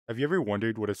Have you ever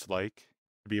wondered what it's like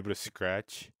to be able to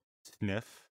scratch,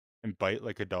 sniff, and bite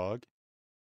like a dog?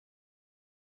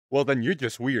 Well, then you're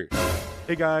just weird.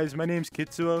 Hey guys, my name's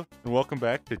Kitsuo, and welcome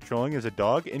back to Trolling as a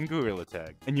Dog in Gorilla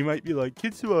Tag. And you might be like,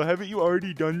 Kitsuo, haven't you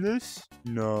already done this?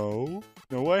 No,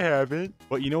 I haven't.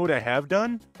 But you know what I have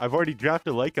done? I've already dropped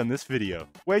a like on this video.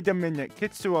 Wait a minute,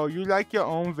 Kitsuo, you like your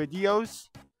own videos?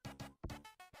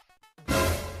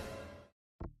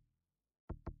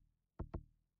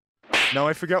 Now,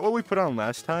 I forgot what we put on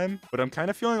last time, but I'm kind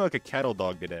of feeling like a cattle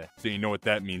dog today. So you know what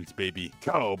that means, baby.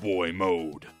 Cowboy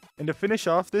mode. And to finish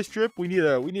off this trip, we need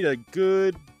a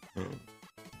good...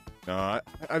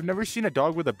 I've never seen a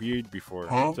dog with a beard before,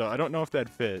 so I don't know if that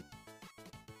fit.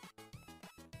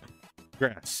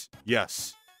 Grass.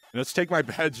 Yes. And let's take my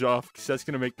badge off, because that's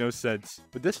going to make no sense.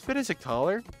 Would this fit as a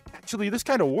collar? Actually, this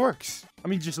kind of works. I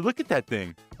mean, just look at that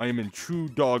thing. I am in true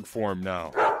dog form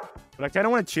now. But I kind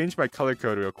of want to change my color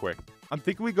code real quick. I'm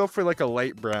thinking we go for like a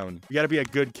light brown. We gotta be a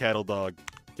good cattle dog.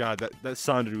 God, that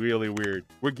sounded really weird.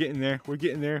 We're getting there.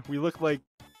 We look like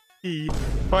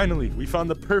Finally, we found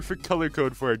the perfect color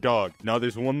code for our dog. Now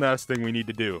there's one last thing we need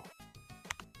to do.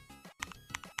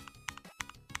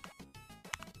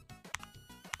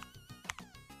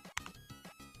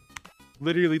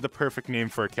 Literally the perfect name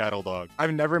for a cattle dog.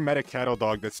 I've never met a cattle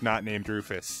dog that's not named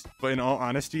Rufus. But in all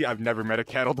honesty, I've never met a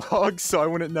cattle dog, so I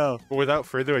wouldn't know. But without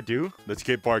further ado, let's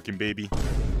get barking, baby.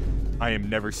 I am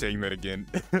never saying that again.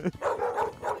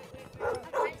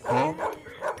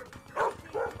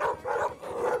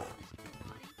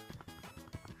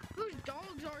 Whose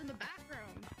dogs are in the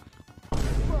background?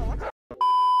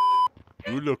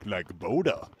 You look like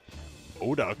Boda.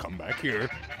 Boda, come back here.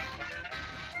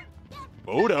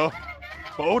 Boda,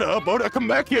 come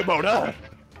back here, Boda.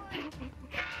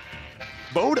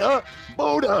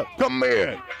 Boda, come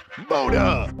here.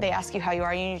 Boda. They ask you how you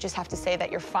are, and you just have to say that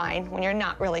you're fine when you're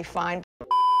not really fine.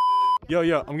 Yo,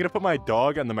 I'm gonna put my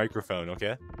dog on the microphone,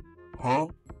 okay? Your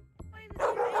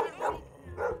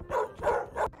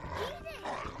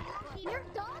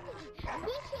dog is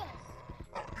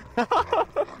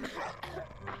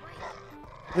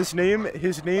vicious.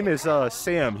 His name is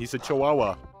Sam. He's a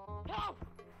Chihuahua.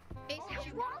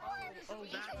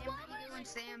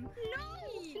 Sam. No,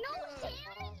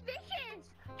 Sam is vicious.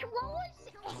 Chihuahuas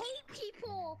hate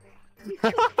people.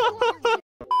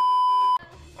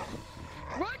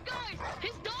 Run, guys!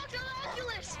 His dog's on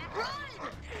Oculus! Run!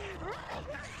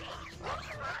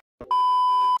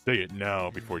 Say it now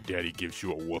before Daddy gives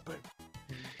you a whooping.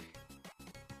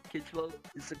 Kitsuo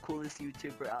is the coolest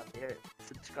YouTuber out there.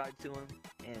 Subscribe to him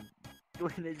and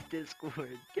join his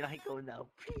Discord. Can I go now,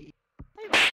 please?